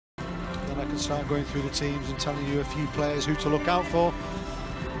I can start going through the teams and telling you a few players who to look out for.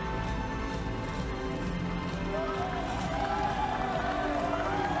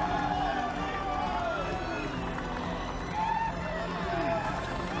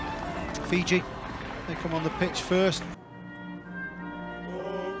 Fiji, they come on the pitch first.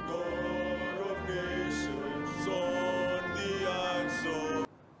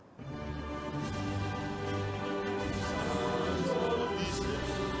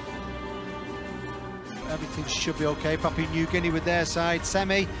 Everything should be okay. Papua New Guinea with their side.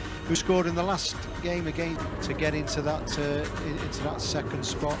 Semi, who scored in the last game again to get into that second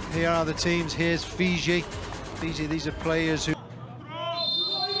spot. Here are the teams. Here's Fiji. Fiji, these are players who.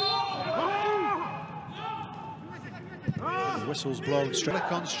 The whistle's blown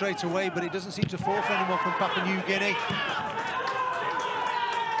straight away, but it doesn't seem to fall for anyone from Papua New Guinea.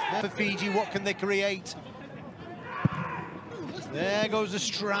 For Fiji, what can they create? There goes the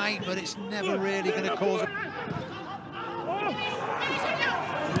strike, but it's never really going to cause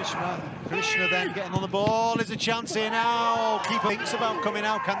Krishna then getting on the ball. There's a chance here now. Keeper thinks about coming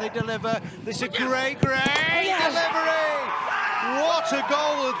out. Can they deliver? This is a great delivery. What a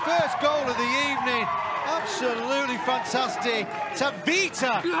goal, the first goal of the evening. Absolutely fantastic.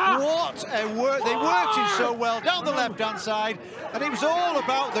 Tavita, what a work. They worked it so well down the left-hand side, and it was all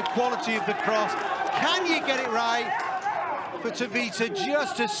about the quality of the cross. Can you get it right? For Tavita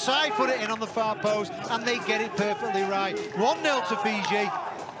just to side foot it in on the far post, and they get it perfectly right. 1-0 to Fiji.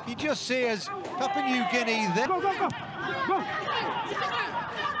 You just see as Papua New Guinea there.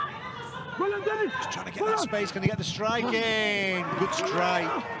 Just trying to get that space. Can they get the strike in? Good strike.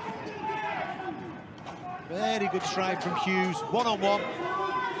 Very good strike from Hughes. One-on-one.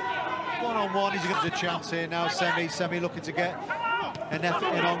 One-on-one. He's got a chance here now. Semi looking to get an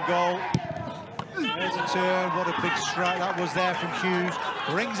effort in on goal. There's a turn, what a big strike that was there from Hughes.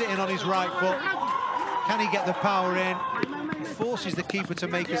 Brings it in on his right foot. Can he get the power in? He forces the keeper to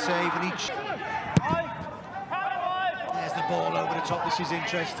make a save, and there's the ball over the top. This is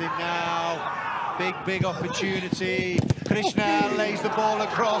interesting now. Big opportunity. Krishna lays the ball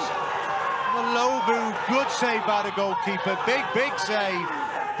across. Malobu, good save by the goalkeeper. Big save.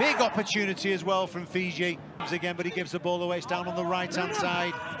 Big opportunity as well from Fiji. Again, but he gives the ball away. It's down on the right-hand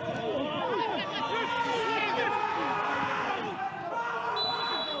side.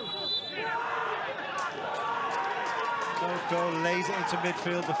 Noko lays it into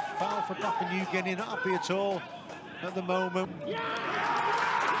midfield. The foul for Papua New Guinea, not happy at all at the moment. It's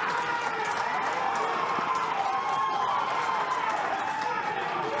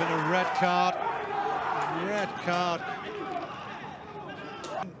been a red card.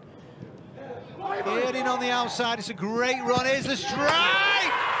 Heading on the outside, it's a great run. Here's the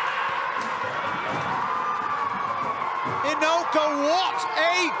strike! Inoko, what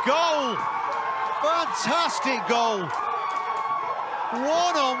a goal! Fantastic goal.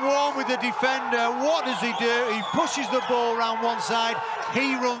 One-on-one with the defender. What does he do? He pushes the ball around one side.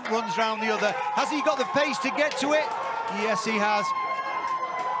 He runs round the other. Has he got the pace to get to it? Yes, he has.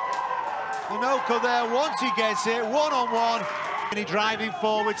 Inoko there, once he gets it, one-on-one. And he driving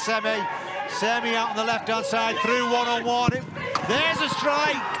forward, Semi out on the left-hand side, through one-on-one. There's a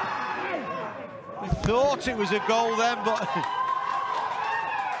strike. We thought it was a goal then, but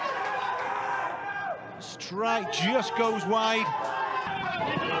strike just goes wide.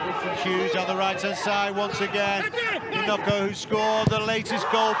 Hughes on the right-hand side once again. Inoko, who scored the latest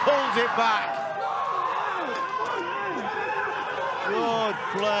goal, pulls it back. Good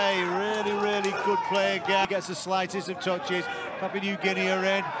play, really good play again. Gets the slightest of touches. Papua New Guinea are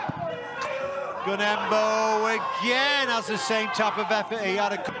in. Gunembo again has the same type of effort. He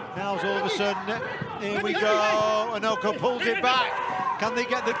had a. Now all of a sudden, here we go. Inoko pulls it back. Can they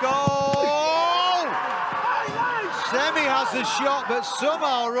get the goal? Semi has the shot, but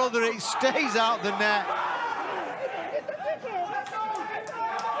somehow or other it stays out the net.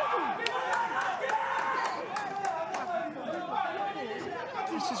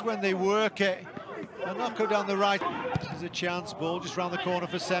 This is when they work it. Inoko down the right. This is a chance. Ball just round the corner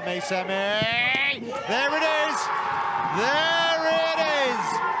for Semi. There it is. There it is.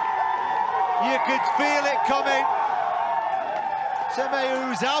 You could feel it coming. Semi,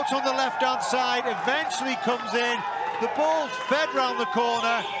 who's out on the left-hand side, eventually comes in. The ball's fed round the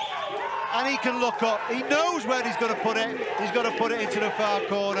corner, and he can look up. He knows where he's going to put it. He's got to put it into the far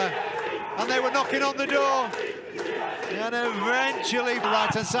corner. And they were knocking on the door. And eventually,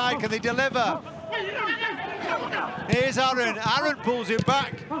 right-hand side, can they deliver? Here's Aaron. Aaron pulls it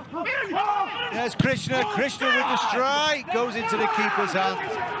back. There's Krishna. Krishna with the strike. Goes into the keeper's hands.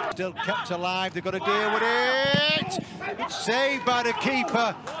 Still kept alive. They've got to deal with it. Good save by the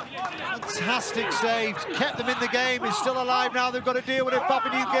keeper. Fantastic saves, kept them in the game. It's still alive now. They've got to deal with it.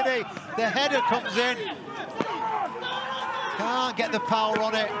 Papua New Guinea. The header comes in. Can't get the power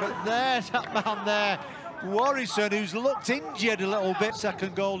on it, but there's that man there, Warrison, who's looked injured a little bit.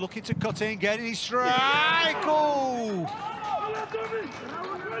 Second goal, looking to cut in, getting his strike. Oh!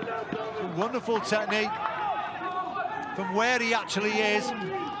 Wonderful technique from where he actually is.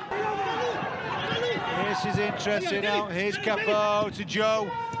 This is interesting now. Here's Capo to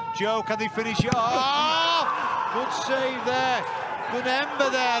Joe. Joe, can they finish it off? Good save there. Good Ember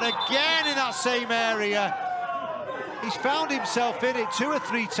there again in that same area. He's found himself in it 2 or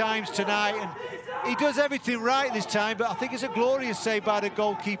 3 times tonight, and he does everything right this time, but I think it's a glorious save by the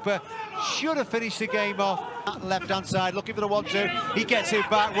goalkeeper. Should have finished the game off. Left-hand side, looking for the 1-2. He gets it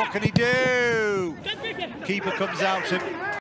back. What can he do? Keeper comes out to